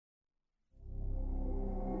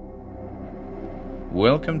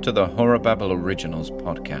Welcome to the Horror Babble Originals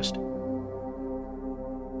podcast.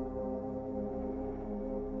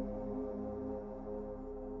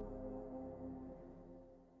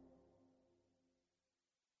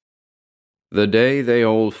 The Day They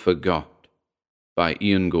All Forgot by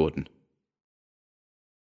Ian Gordon.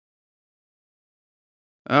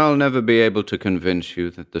 I'll never be able to convince you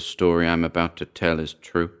that the story I'm about to tell is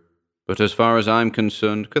true, but as far as I'm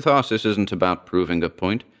concerned, catharsis isn't about proving a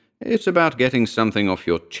point. It's about getting something off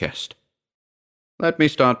your chest. Let me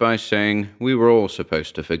start by saying we were all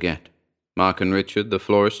supposed to forget. Mark and Richard, the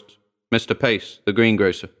florists, Mr. Pace, the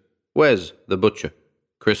greengrocer, Wes, the butcher,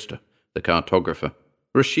 Krista, the cartographer,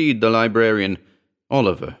 Rashid, the librarian,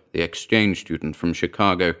 Oliver, the exchange student from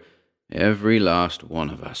Chicago, every last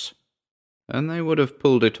one of us. And they would have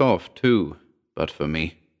pulled it off, too, but for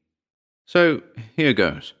me. So, here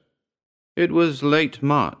goes. It was late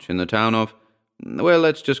March in the town of, well,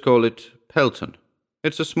 let's just call it Pelton.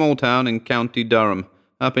 It's a small town in County Durham,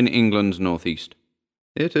 up in England's northeast.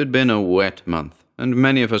 It had been a wet month, and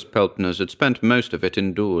many of us Peltoners had spent most of it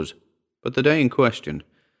indoors. But the day in question,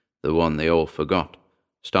 the one they all forgot,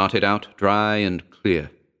 started out dry and clear.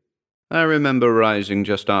 I remember rising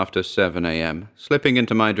just after 7 a.m., slipping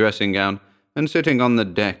into my dressing gown, and sitting on the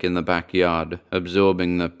deck in the backyard,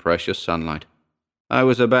 absorbing the precious sunlight. I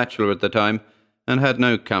was a bachelor at the time, and had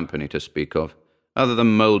no company to speak of, other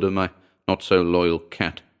than Mulder, my not-so-loyal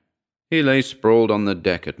cat. He lay sprawled on the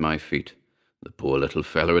deck at my feet. The poor little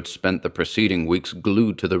fellow had spent the preceding weeks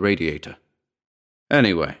glued to the radiator.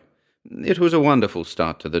 Anyway, it was a wonderful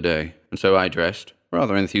start to the day, and so I dressed,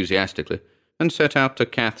 rather enthusiastically, and set out to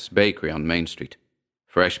Kath's Bakery on Main Street.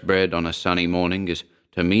 Fresh bread on a sunny morning is,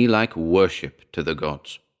 to me, like worship to the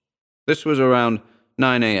gods. This was around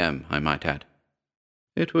 9 a.m., I might add.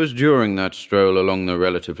 It was during that stroll along the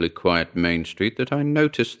relatively quiet Main Street that I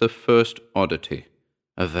noticed the first oddity.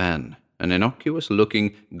 A van, an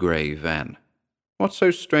innocuous-looking grey van. What's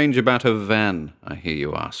so strange about a van, I hear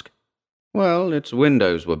you ask? Well, its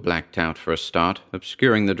windows were blacked out for a start,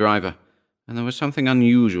 obscuring the driver, and there was something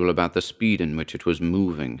unusual about the speed in which it was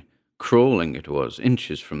moving. Crawling it was,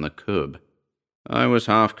 inches from the curb. I was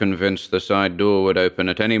half convinced the side door would open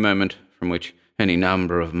at any moment, from which any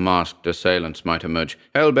number of masked assailants might emerge,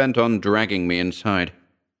 hell-bent on dragging me inside.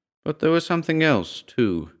 But there was something else,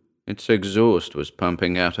 too. Its exhaust was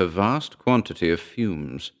pumping out a vast quantity of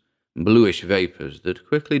fumes, bluish vapours that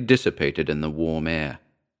quickly dissipated in the warm air.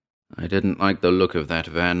 I didn't like the look of that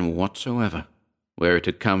van whatsoever. Where it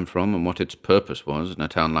had come from and what its purpose was in a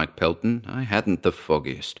town like Pelton, I hadn't the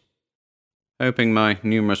foggiest. Hoping my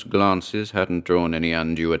numerous glances hadn't drawn any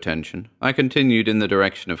undue attention, I continued in the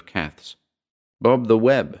direction of Kath's. Bob the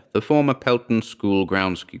Webb, the former Pelton school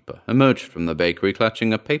groundskeeper, emerged from the bakery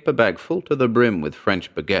clutching a paper bag full to the brim with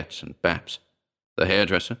French baguettes and baps. The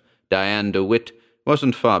hairdresser, Diane DeWitt,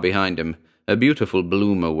 wasn't far behind him, a beautiful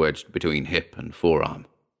bloomer wedged between hip and forearm.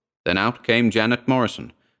 Then out came Janet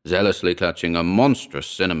Morrison, zealously clutching a monstrous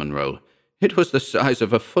cinnamon roll. It was the size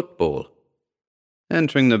of a football.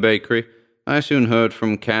 Entering the bakery, I soon heard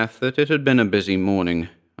from Kath that it had been a busy morning,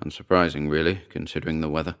 unsurprising really, considering the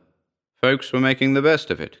weather. Folks were making the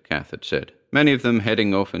best of it, Kath had said, many of them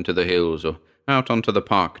heading off into the hills or out onto the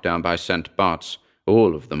park down by St. Bart's,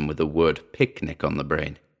 all of them with the word picnic on the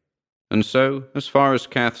brain. And so, as far as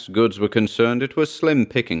Kath's goods were concerned, it was slim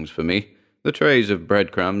pickings for me, the trays of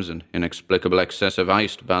breadcrumbs and inexplicable excess of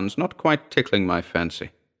iced buns not quite tickling my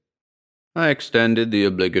fancy. I extended the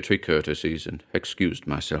obligatory courtesies and excused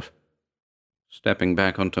myself. Stepping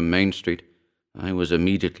back onto Main Street, I was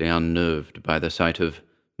immediately unnerved by the sight of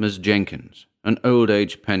Miss Jenkins, an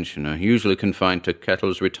old-age pensioner usually confined to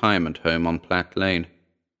Kettle's retirement home on Platt Lane.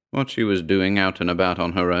 What she was doing out and about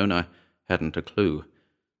on her own, I hadn't a clue.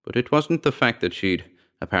 But it wasn't the fact that she'd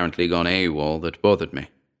apparently gone AWOL that bothered me.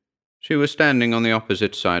 She was standing on the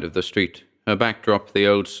opposite side of the street, her backdrop the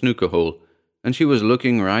old snooker hall, and she was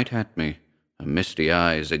looking right at me, her misty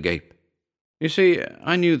eyes agape. You see,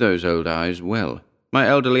 I knew those old eyes well. My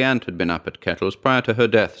elderly aunt had been up at Kettle's prior to her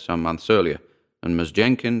death some months earlier, and Miss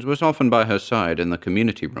Jenkins was often by her side in the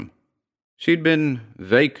community room. She'd been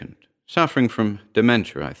vacant, suffering from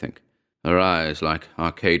dementia, I think, her eyes like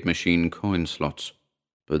arcade machine coin slots.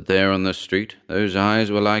 But there on the street, those eyes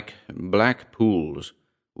were like black pools,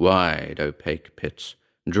 wide, opaque pits,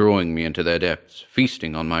 drawing me into their depths,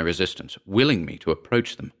 feasting on my resistance, willing me to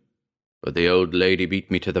approach them. But the old lady beat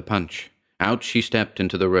me to the punch. Out she stepped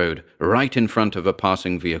into the road, right in front of a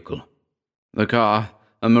passing vehicle. The car,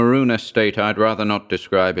 a maroon estate I'd rather not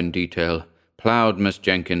describe in detail, ploughed Miss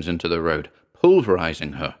Jenkins into the road,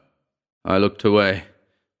 pulverizing her. I looked away,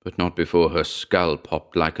 but not before her skull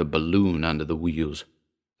popped like a balloon under the wheels.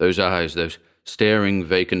 Those eyes, those staring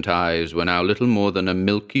vacant eyes, were now little more than a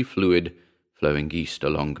milky fluid flowing east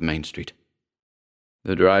along Main Street.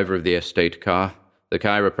 The driver of the estate car, the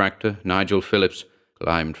chiropractor, Nigel Phillips,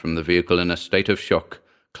 climbed from the vehicle in a state of shock,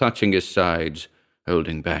 clutching his sides,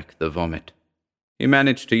 holding back the vomit. He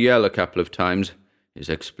managed to yell a couple of times, his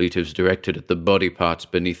expletives directed at the body parts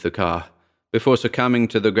beneath the car, before succumbing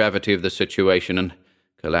to the gravity of the situation and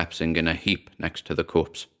collapsing in a heap next to the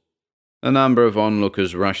corpse. A number of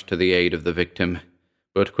onlookers rushed to the aid of the victim,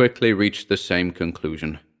 but quickly reached the same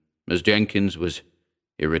conclusion. Miss Jenkins was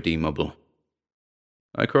irredeemable.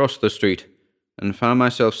 I crossed the street and found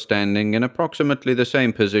myself standing in approximately the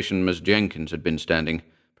same position Miss Jenkins had been standing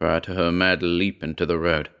prior to her mad leap into the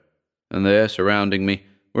road, and there, surrounding me,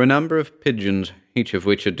 were a number of pigeons, each of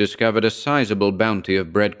which had discovered a sizable bounty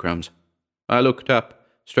of breadcrumbs. I looked up,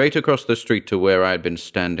 straight across the street to where I had been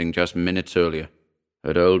standing just minutes earlier.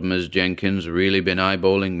 Had old Miss Jenkins really been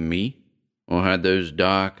eyeballing me? Or had those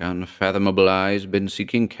dark, unfathomable eyes been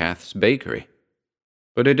seeking Kath's bakery?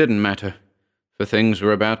 But it didn't matter, for things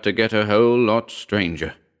were about to get a whole lot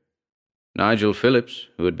stranger. Nigel Phillips,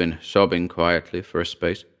 who had been sobbing quietly for a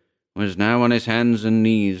space, was now on his hands and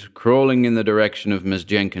knees, crawling in the direction of Miss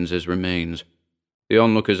Jenkins's remains. The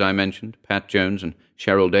onlookers I mentioned, Pat Jones and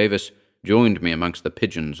Cheryl Davis, joined me amongst the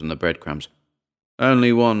pigeons and the breadcrumbs.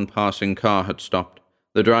 Only one passing car had stopped,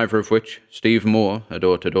 the driver of which, Steve Moore, a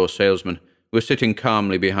door-to-door salesman, was sitting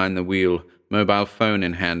calmly behind the wheel, mobile phone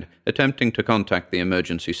in hand, attempting to contact the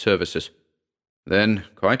emergency services. Then,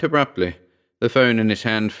 quite abruptly, the phone in his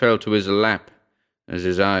hand fell to his lap, as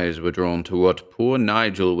his eyes were drawn to what poor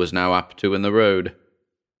Nigel was now up to in the road.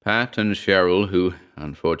 Pat and Cheryl, who,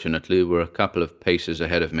 unfortunately, were a couple of paces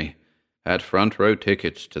ahead of me, had front-row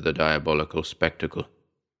tickets to the diabolical spectacle.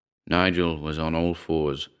 Nigel was on all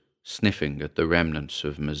fours, sniffing at the remnants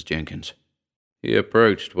of Miss Jenkins. He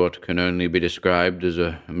approached what can only be described as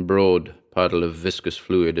a broad puddle of viscous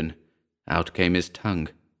fluid, and out came his tongue.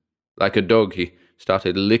 Like a dog, he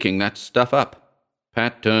started licking that stuff up.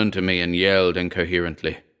 Pat turned to me and yelled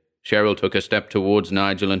incoherently. Cheryl took a step towards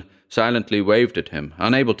Nigel and silently waved at him,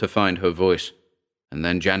 unable to find her voice. And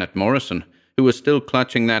then Janet Morrison, who was still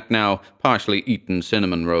clutching that now partially eaten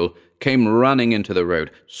cinnamon roll, came running into the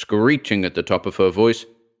road, screeching at the top of her voice,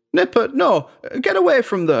 "Nipper, no! Get away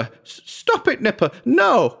from there! Stop it, Nipper!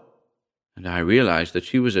 No!" And I realized that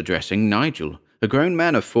she was addressing Nigel, a grown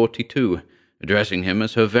man of 42, addressing him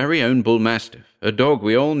as her very own bull mastiff, a dog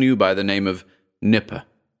we all knew by the name of Nipper.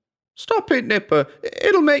 "Stop it, Nipper!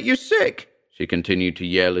 It'll make you sick!" she continued to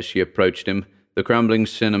yell as she approached him, the crumbling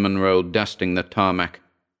cinnamon roll dusting the tarmac.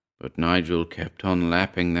 But Nigel kept on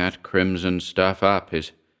lapping that crimson stuff up,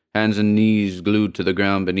 his hands and knees glued to the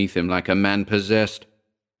ground beneath him like a man possessed.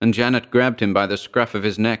 And Janet grabbed him by the scruff of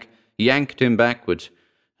his neck, yanked him backwards,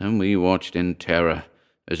 and we watched in terror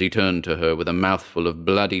as he turned to her with a mouthful of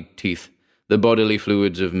bloodied teeth, the bodily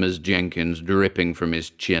fluids of Miss Jenkins dripping from his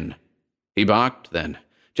chin. He barked then,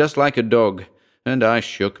 just like a dog, and I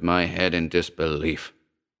shook my head in disbelief.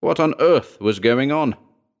 What on earth was going on?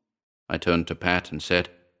 I turned to Pat and said,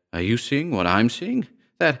 "Are you seeing what I'm seeing?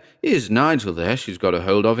 That is Nigel there she's got a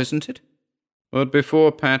hold of, isn't it?" But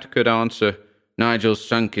before Pat could answer, Nigel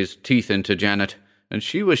sunk his teeth into Janet, and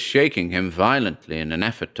she was shaking him violently in an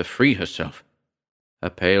effort to free herself. A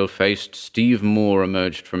pale-faced Steve Moore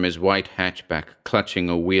emerged from his white hatchback, clutching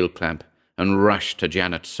a wheel clamp, and rushed to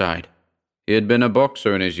Janet's side. He had been a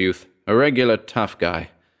boxer in his youth, a regular tough guy,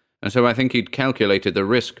 and so I think he'd calculated the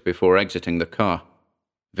risk before exiting the car.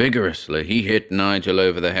 Vigorously, he hit Nigel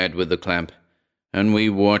over the head with the clamp, and we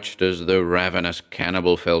watched as the ravenous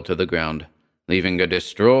cannibal fell to the ground, leaving a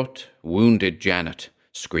distraught, wounded Janet,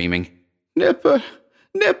 screaming, "Nipper!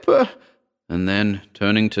 Nipper!" And then,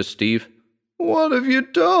 turning to Steve, "What have you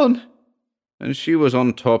done?" And she was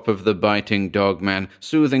on top of the biting dog-man,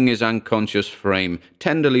 soothing his unconscious frame,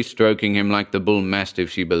 tenderly stroking him like the bull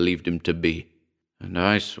mastiff she believed him to be. And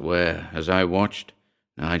I swear, as I watched,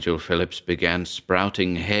 Nigel Phillips began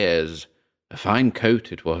sprouting hairs. A fine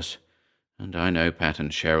coat it was, and I know Pat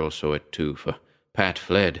and Cheryl saw it too, for Pat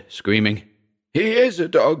fled, screaming, "He is a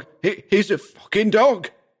dog! He's a fucking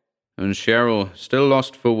dog!" And Cheryl, still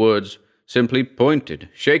lost for words, simply pointed,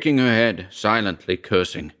 shaking her head, silently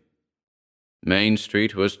cursing. Main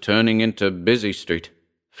Street was turning into Busy Street.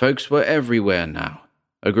 Folks were everywhere now.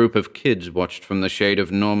 A group of kids watched from the shade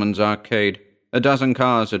of Norman's Arcade. A dozen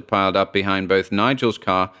cars had piled up behind both Nigel's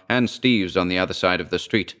car and Steve's on the other side of the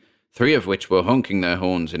street, 3 of which were honking their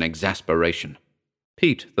horns in exasperation.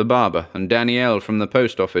 Pete, the barber, and Danielle from the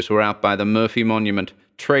post office were out by the Murphy Monument,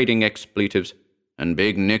 trading expletives, and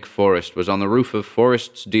big Nick Forrest was on the roof of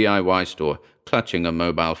Forrest's DIY store, clutching a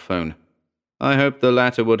mobile phone. I hoped the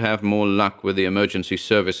latter would have more luck with the emergency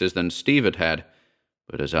services than Steve had had,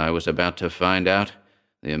 but as I was about to find out,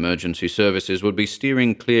 the emergency services would be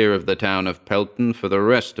steering clear of the town of Pelton for the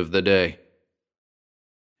rest of the day.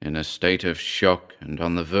 In a state of shock and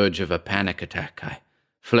on the verge of a panic attack, I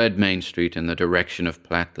fled Main Street in the direction of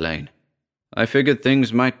Platt Lane. I figured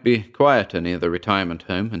things might be quieter near the retirement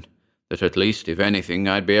home, and that at least, if anything,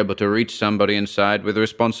 I'd be able to reach somebody inside with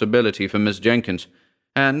responsibility for Miss Jenkins,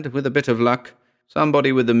 and, with a bit of luck,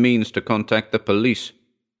 somebody with the means to contact the police.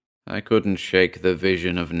 I couldn't shake the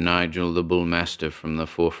vision of Nigel the Bullmastiff from the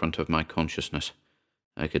forefront of my consciousness.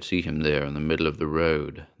 I could see him there in the middle of the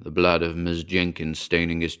road, the blood of Miss Jenkins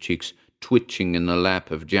staining his cheeks, twitching in the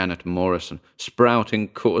lap of Janet Morrison, sprouting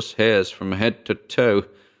coarse hairs from head to toe.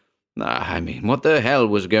 What the hell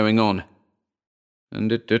was going on?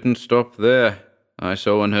 And it didn't stop there. I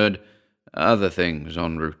saw and heard other things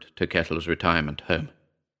en route to Kettle's retirement home.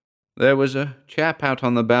 There was a chap out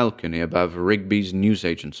on the balcony above Rigby's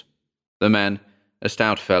newsagents. The man, a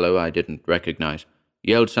stout fellow I didn't recognize,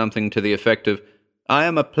 yelled something to the effect of, "I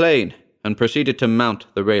am a plane," and proceeded to mount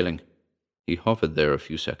the railing. He hovered there a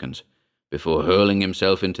few seconds, before hurling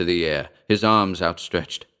himself into the air, his arms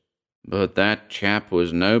outstretched. But that chap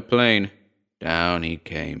was no plane. Down he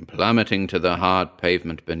came, plummeting to the hard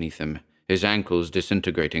pavement beneath him, his ankles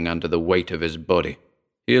disintegrating under the weight of his body.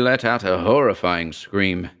 He let out a horrifying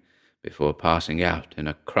scream, before passing out in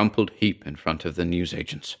a crumpled heap in front of the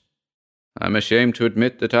newsagents. I'm ashamed to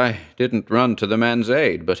admit that I didn't run to the man's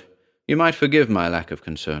aid, but you might forgive my lack of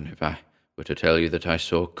concern if I were to tell you that I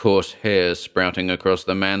saw coarse hairs sprouting across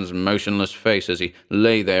the man's motionless face as he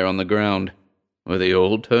lay there on the ground. Were they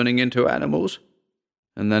all turning into animals?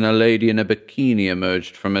 And then a lady in a bikini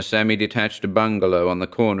emerged from a semi-detached bungalow on the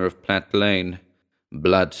corner of Platt Lane.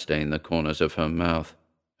 Blood stained the corners of her mouth,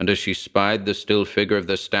 and as she spied the still figure of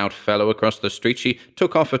the stout fellow across the street, she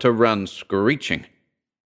took off at a run, screeching.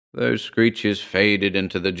 Those screeches faded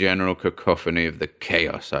into the general cacophony of the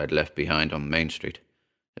chaos I'd left behind on Main Street,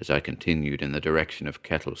 as I continued in the direction of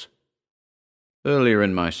Kettle's. Earlier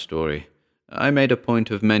in my story, I made a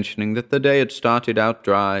point of mentioning that the day had started out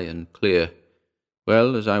dry and clear.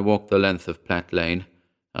 Well, as I walked the length of Platt Lane,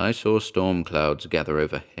 I saw storm clouds gather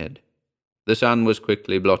overhead. The sun was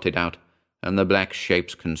quickly blotted out, and the black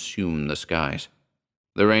shapes consumed the skies.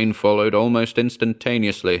 The rain followed almost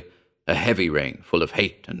instantaneously, a heavy rain full of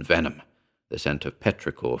hate and venom, the scent of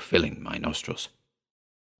petrichor filling my nostrils.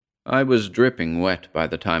 I was dripping wet by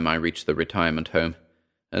the time I reached the retirement home,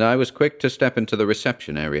 and I was quick to step into the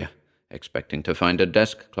reception area, expecting to find a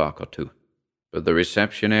desk clerk or two. But the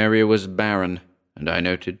reception area was barren, and I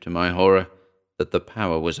noted, to my horror, that the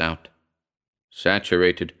power was out.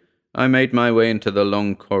 Saturated, I made my way into the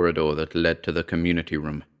long corridor that led to the community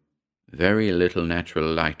room. Very little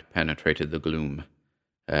natural light penetrated the gloom,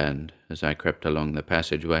 and, as I crept along the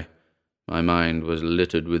passageway, my mind was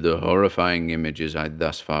littered with the horrifying images I'd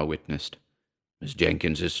thus far witnessed. Miss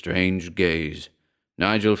Jenkins's strange gaze,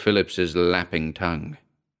 Nigel Phillips's lapping tongue,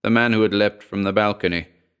 the man who had leapt from the balcony,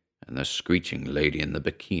 and the screeching lady in the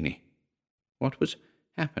bikini. What was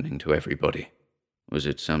happening to everybody? Was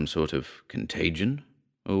it some sort of contagion?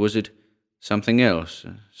 Or was it something else,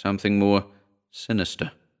 something more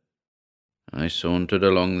sinister? I sauntered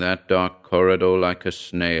along that dark corridor like a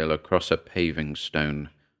snail across a paving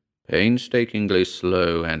stone, painstakingly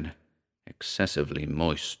slow and excessively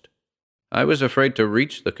moist. I was afraid to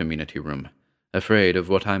reach the community room, afraid of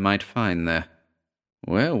what I might find there.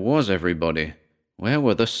 Where was everybody? Where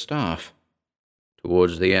were the staff?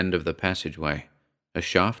 Towards the end of the passageway, a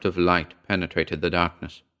shaft of light penetrated the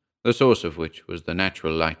darkness, the source of which was the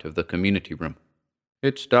natural light of the community room.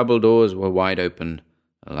 Its double doors were wide open,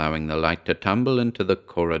 allowing the light to tumble into the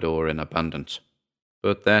corridor in abundance.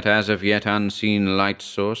 But that as of yet unseen light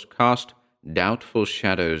source cast doubtful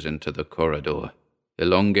shadows into the corridor,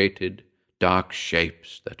 elongated, dark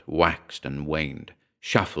shapes that waxed and waned,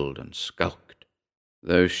 shuffled and skulked.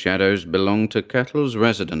 Those shadows belonged to Kettle's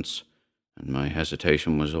residence, and my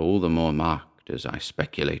hesitation was all the more marked as I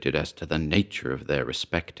speculated as to the nature of their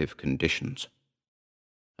respective conditions.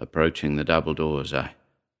 Approaching the double doors, I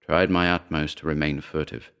tried my utmost to remain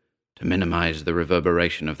furtive, to minimize the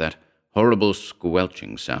reverberation of that horrible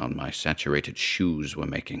squelching sound my saturated shoes were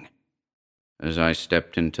making. As I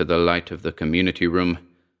stepped into the light of the community room,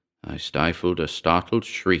 I stifled a startled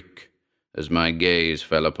shriek as my gaze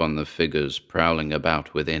fell upon the figures prowling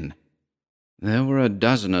about within. There were a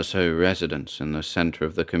dozen or so residents in the center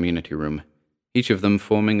of the community room, each of them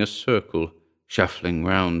forming a circle, shuffling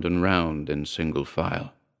round and round in single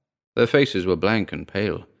file. Their faces were blank and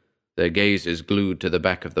pale, their gazes glued to the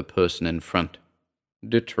back of the person in front.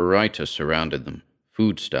 Detritus surrounded them,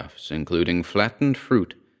 foodstuffs, including flattened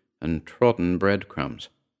fruit and trodden breadcrumbs.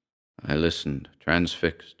 I listened,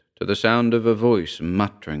 transfixed, to the sound of a voice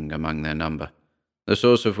muttering among their number, the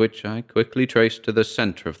source of which I quickly traced to the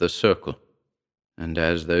center of the circle. And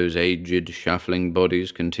as those aged, shuffling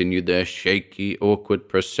bodies continued their shaky, awkward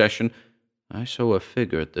procession, I saw a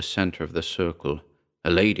figure at the center of the circle,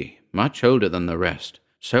 a lady, much older than the rest,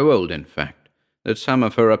 so old, in fact, that some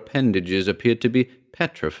of her appendages appeared to be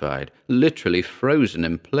petrified, literally frozen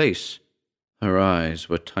in place. Her eyes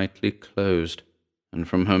were tightly closed, and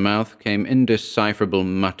from her mouth came indecipherable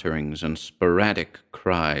mutterings and sporadic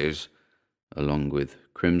cries, along with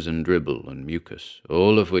crimson dribble and mucus,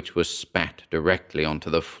 all of which was spat directly onto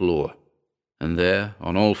the floor. And there,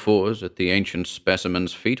 on all fours, at the ancient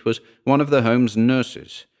specimen's feet, was one of the home's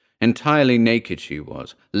nurses. Entirely naked she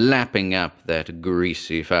was, lapping up that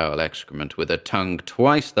greasy, foul excrement with a tongue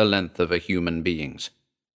twice the length of a human being's.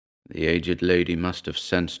 The aged lady must have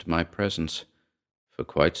sensed my presence, for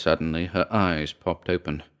quite suddenly her eyes popped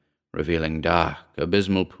open, revealing dark,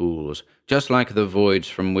 abysmal pools, just like the voids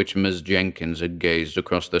from which Miss Jenkins had gazed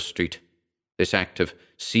across the street. This act of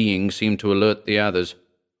seeing seemed to alert the others.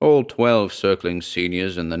 All 12 circling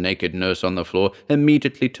seniors and the naked nurse on the floor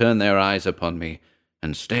immediately turned their eyes upon me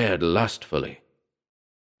and stared lustfully.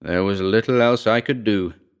 There was little else I could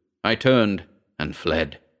do. I turned and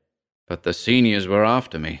fled. But the seniors were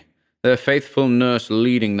after me, their faithful nurse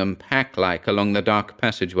leading them pack-like along the dark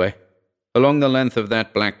passageway. Along the length of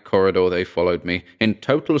that black corridor they followed me, in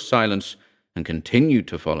total silence, and continued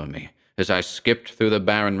to follow me as I skipped through the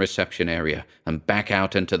barren reception area and back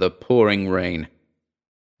out into the pouring rain.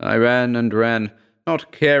 I ran and ran,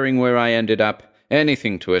 not caring where I ended up,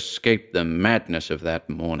 anything to escape the madness of that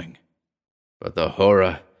morning. But the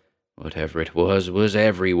horror, whatever it was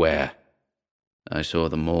everywhere. I saw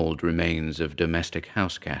the mauled remains of domestic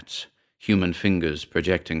house cats, human fingers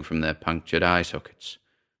projecting from their punctured eye sockets,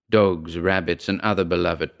 dogs, rabbits, and other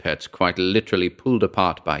beloved pets quite literally pulled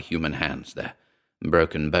apart by human hands there,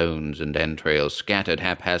 broken bones and entrails scattered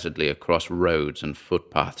haphazardly across roads and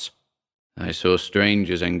footpaths. I saw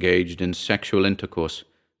strangers engaged in sexual intercourse,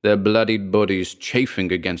 their bloodied bodies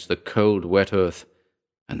chafing against the cold, wet earth.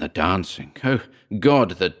 And the dancing, oh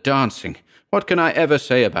God, the dancing! What can I ever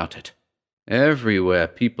say about it? Everywhere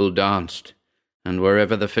people danced, and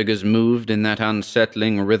wherever the figures moved in that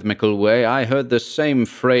unsettling, rhythmical way, I heard the same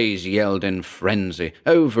phrase yelled in frenzy,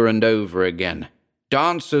 over and over again.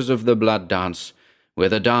 Dancers of the blood dance, we're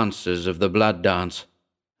the dancers of the blood dance.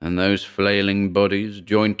 And those flailing bodies,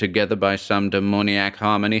 joined together by some demoniac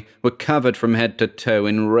harmony, were covered from head to toe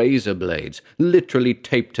in razor blades, literally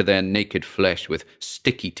taped to their naked flesh with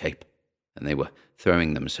sticky tape, and they were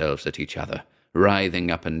throwing themselves at each other, writhing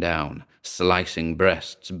up and down, slicing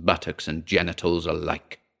breasts, buttocks, and genitals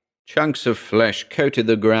alike. Chunks of flesh coated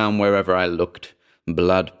the ground wherever I looked,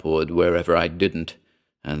 blood poured wherever I didn't,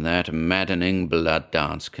 and that maddening blood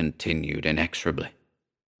dance continued inexorably.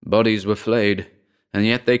 Bodies were flayed, and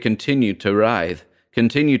yet they continued to writhe,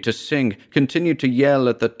 continued to sing, continued to yell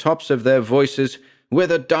at the tops of their voices, "We're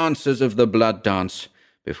the dancers of the blood dance,"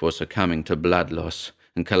 before succumbing to blood loss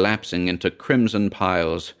and collapsing into crimson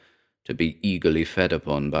piles, to be eagerly fed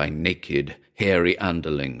upon by naked, hairy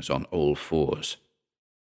underlings on all fours.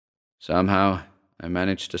 Somehow I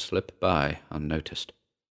managed to slip by unnoticed.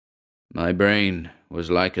 My brain was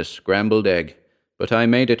like a scrambled egg, but I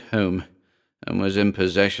made it home, and was in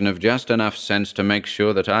possession of just enough sense to make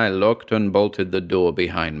sure that I locked and bolted the door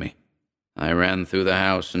behind me. I ran through the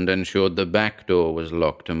house and ensured the back door was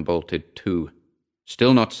locked and bolted too.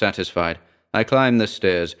 Still not satisfied, I climbed the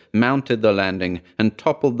stairs, mounted the landing, and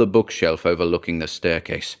toppled the bookshelf overlooking the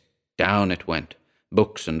staircase. Down it went,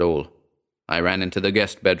 books and all. I ran into the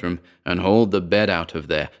guest bedroom and hauled the bed out of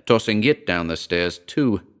there, tossing it down the stairs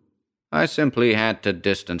too. I simply had to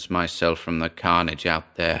distance myself from the carnage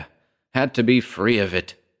out there. Had to be free of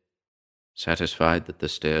it. Satisfied that the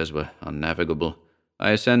stairs were unnavigable, I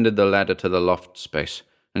ascended the ladder to the loft space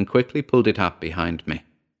and quickly pulled it up behind me.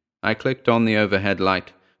 I clicked on the overhead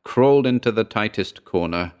light, crawled into the tightest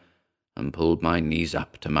corner, and pulled my knees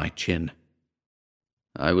up to my chin.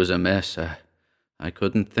 I was a mess. I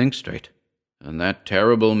couldn't think straight, and that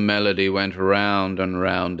terrible melody went round and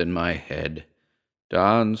round in my head.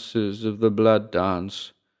 Dancers of the blood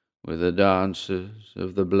dance, we're the dancers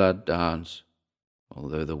of the blood dance.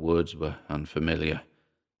 Although the words were unfamiliar,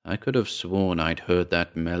 I could have sworn I'd heard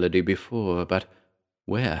that melody before, but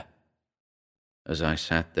where? As I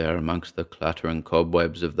sat there amongst the cluttering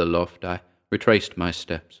cobwebs of the loft, I retraced my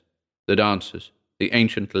steps. The dancers, the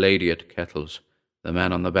ancient lady at Kettle's, the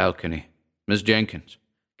man on the balcony, Miss Jenkins,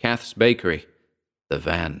 Kath's bakery, the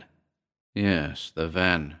van. Yes, the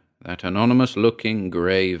van, that anonymous-looking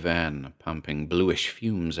grey van, pumping bluish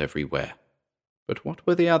fumes everywhere. But what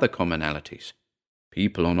were the other commonalities?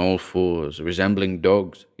 People on all fours, resembling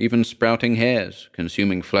dogs, even sprouting hairs,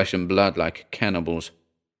 consuming flesh and blood like cannibals.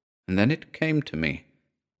 And then it came to me.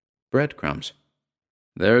 Breadcrumbs.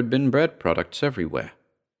 There had been bread products everywhere.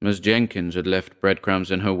 Miss Jenkins had left breadcrumbs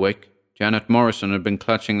in her wake. Janet Morrison had been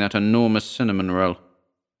clutching that enormous cinnamon roll.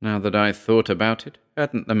 Now that I thought about it,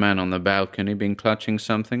 hadn't the man on the balcony been clutching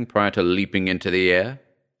something prior to leaping into the air?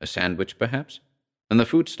 A sandwich, perhaps? And the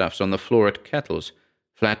foodstuffs on the floor at Kettle's,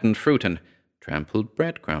 flattened fruit and trampled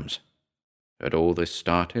breadcrumbs. Had all this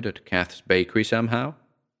started at Kath's bakery somehow?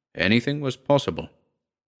 Anything was possible.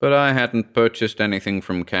 But I hadn't purchased anything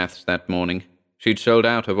from Kath's that morning. She'd sold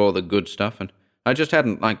out of all the good stuff, and I just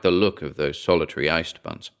hadn't liked the look of those solitary iced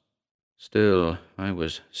buns. Still, I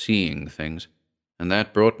was seeing things, and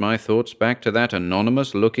that brought my thoughts back to that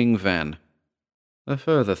anonymous-looking van. A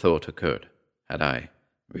further thought occurred. Had I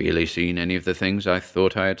really seen any of the things I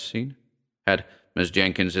thought I had seen? Had Miss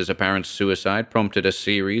Jenkins's apparent suicide prompted a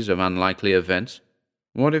series of unlikely events?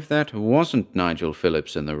 What if that wasn't Nigel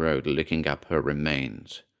Phillips in the road licking up her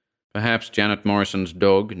remains? Perhaps Janet Morrison's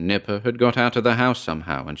dog, Nipper, had got out of the house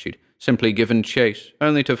somehow, and she'd simply given chase,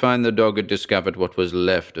 only to find the dog had discovered what was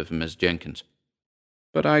left of Miss Jenkins.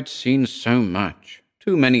 But I'd seen so much,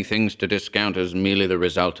 too many things to discount as merely the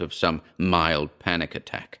result of some mild panic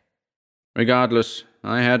attack. Regardless,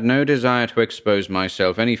 I had no desire to expose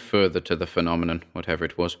myself any further to the phenomenon, whatever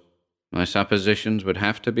it was. My suppositions would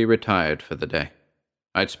have to be retired for the day.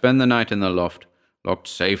 I'd spend the night in the loft, locked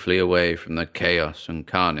safely away from the chaos and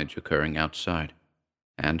carnage occurring outside.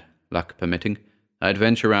 And, luck permitting, I'd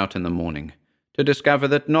venture out in the morning, to discover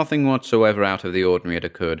that nothing whatsoever out of the ordinary had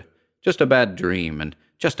occurred, just a bad dream and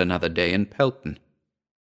just another day in Pelton.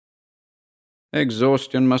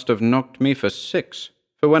 Exhaustion must have knocked me for 6,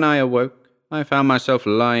 for when I awoke, I found myself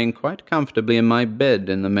lying quite comfortably in my bed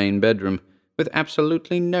in the main bedroom, with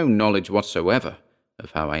absolutely no knowledge whatsoever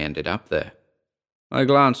of how I ended up there. I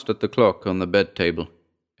glanced at the clock on the bed table.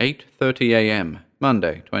 8:30 a.m.,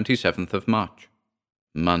 Monday, 27th of March.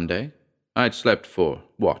 Monday? I'd slept for,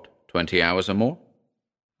 20 hours or more?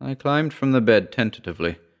 I climbed from the bed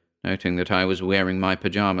tentatively, noting that I was wearing my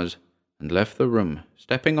pajamas, and left the room,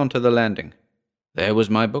 stepping onto the landing. There was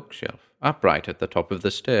my bookshelf, upright at the top of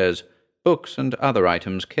the stairs, books and other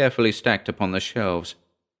items carefully stacked upon the shelves.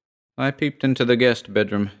 I peeped into the guest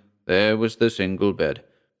bedroom. There was the single bed,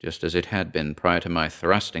 just as it had been prior to my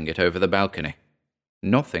thrusting it over the balcony.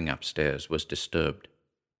 Nothing upstairs was disturbed.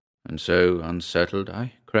 And so, unsettled,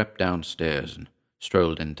 I crept downstairs and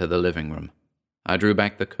strolled into the living room. I drew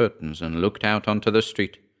back the curtains and looked out onto the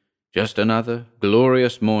street. Just another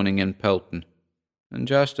glorious morning in Pelton. And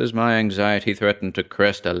just as my anxiety threatened to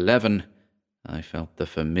crest 11, I felt the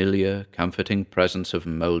familiar, comforting presence of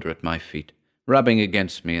Mulder at my feet, rubbing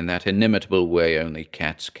against me in that inimitable way only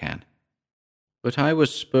cats can. But I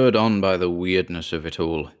was spurred on by the weirdness of it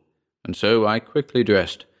all, and so I quickly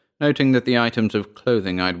dressed, noting that the items of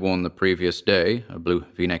clothing I'd worn the previous day, a blue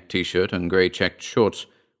V-neck t-shirt and grey checked shorts,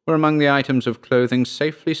 were among the items of clothing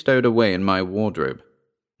safely stowed away in my wardrobe.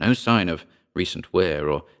 No sign of recent wear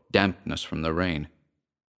or dampness from the rain.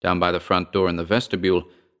 Down by the front door in the vestibule,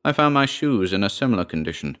 I found my shoes in a similar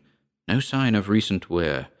condition. No sign of recent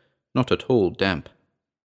wear, not at all damp.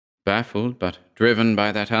 Baffled, but driven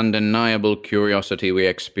by that undeniable curiosity we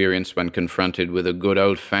experience when confronted with a good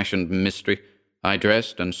old-fashioned mystery, I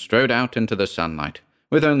dressed and strode out into the sunlight,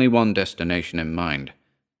 with only one destination in mind,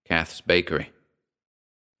 Kath's bakery.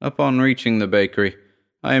 Upon reaching the bakery,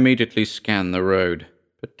 I immediately scanned the road,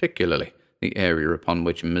 particularly the area upon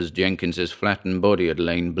which Miss Jenkins's flattened body had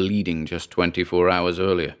lain bleeding just 24 hours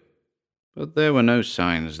earlier. But there were no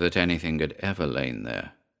signs that anything had ever lain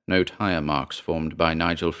there. No tire marks formed by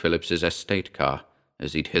Nigel Phillips's estate car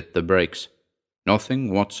as he'd hit the brakes.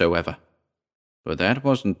 Nothing whatsoever. But that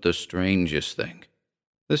wasn't the strangest thing.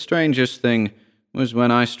 The strangest thing was when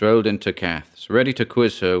I strolled into Kath's, ready to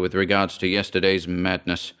quiz her with regards to yesterday's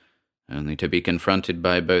madness, only to be confronted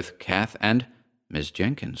by both Kath and Miss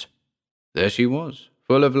Jenkins. There she was,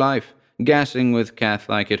 full of life, gassing with Kath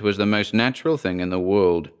like it was the most natural thing in the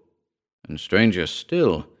world. And stranger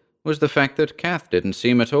still was the fact that Kath didn't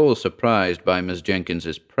seem at all surprised by Miss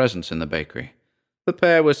Jenkins's presence in the bakery. The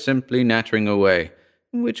pair was simply nattering away,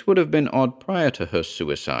 which would have been odd prior to her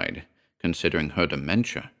suicide, considering her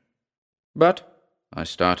dementia. "But," I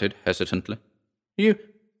started hesitantly, "you—"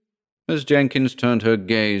 Miss Jenkins turned her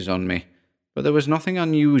gaze on me, but there was nothing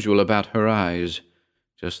unusual about her eyes,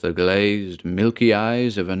 just the glazed, milky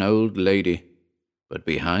eyes of an old lady. But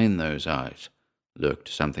behind those eyes lurked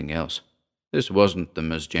something else. This wasn't the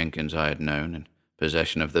Miss Jenkins I had known, in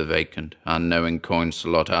possession of the vacant, unknowing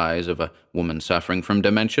coin-slot eyes of a woman suffering from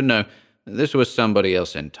dementia. No, this was somebody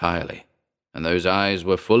else entirely, and those eyes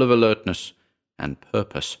were full of alertness and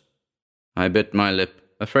purpose. I bit my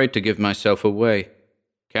lip, afraid to give myself away.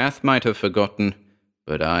 Kath might have forgotten,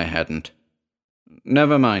 but I hadn't.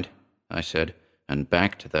 "Never mind," I said, and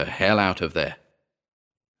backed the hell out of there.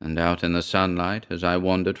 And out in the sunlight, as I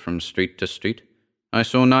wandered from street to street, I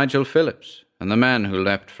saw Nigel Phillips and the man who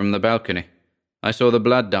leapt from the balcony. I saw the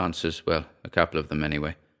blood dancers, well, a couple of them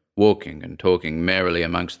anyway, walking and talking merrily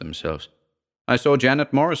amongst themselves. I saw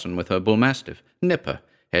Janet Morrison with her bull-mastiff, Nipper,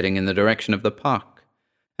 heading in the direction of the park.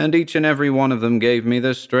 And each and every one of them gave me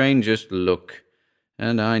the strangest look,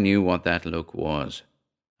 and I knew what that look was.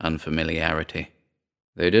 Unfamiliarity.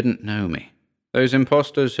 They didn't know me. Those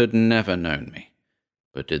impostors had never known me.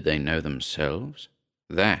 But did they know themselves?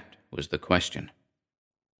 That was the question.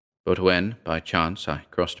 But when, by chance, I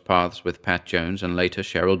crossed paths with Pat Jones and later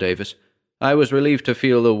Cheryl Davis, I was relieved to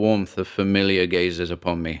feel the warmth of familiar gazes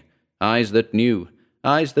upon me, eyes that knew,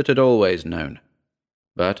 eyes that had always known.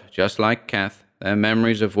 But, just like Kath, their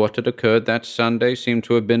memories of what had occurred that Sunday seemed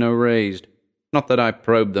to have been erased. Not that I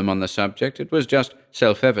probed them on the subject, it was just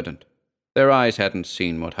self-evident. Their eyes hadn't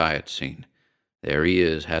seen what I had seen. Their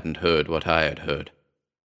ears hadn't heard what I had heard.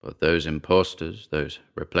 But those impostors, those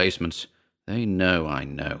replacements, they know I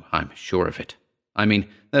know, I'm sure of it. I mean,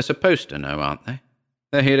 they're supposed to know, aren't they?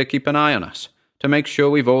 They're here to keep an eye on us, to make sure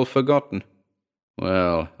we've all forgotten.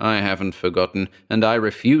 Well, I haven't forgotten, and I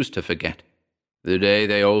refuse to forget. The day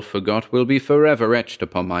they all forgot will be forever etched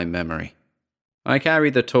upon my memory. I carry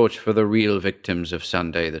the torch for the real victims of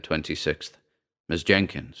Sunday the 26th. Miss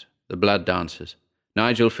Jenkins, the blood dancers,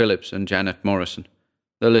 Nigel Phillips and Janet Morrison.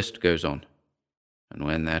 The list goes on. And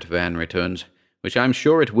when that van returns, which I'm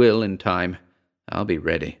sure it will in time, I'll be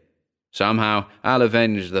ready. Somehow I'll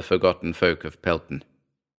avenge the forgotten folk of Pelton.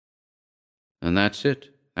 And that's it.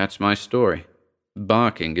 That's my story.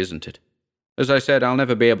 Barking, isn't it? As I said, I'll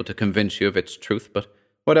never be able to convince you of its truth, but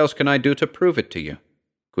what else can I do to prove it to you?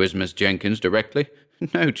 Quiz Miss Jenkins directly?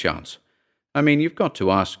 No chance. I mean, you've got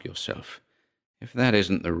to ask yourself, if that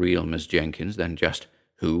isn't the real Miss Jenkins, then just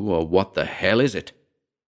who or what the hell is it?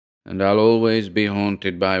 And I'll always be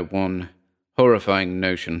haunted by one horrifying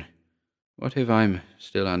notion. What if I'm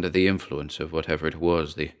still under the influence of whatever it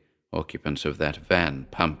was the occupants of that van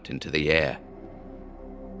pumped into the air?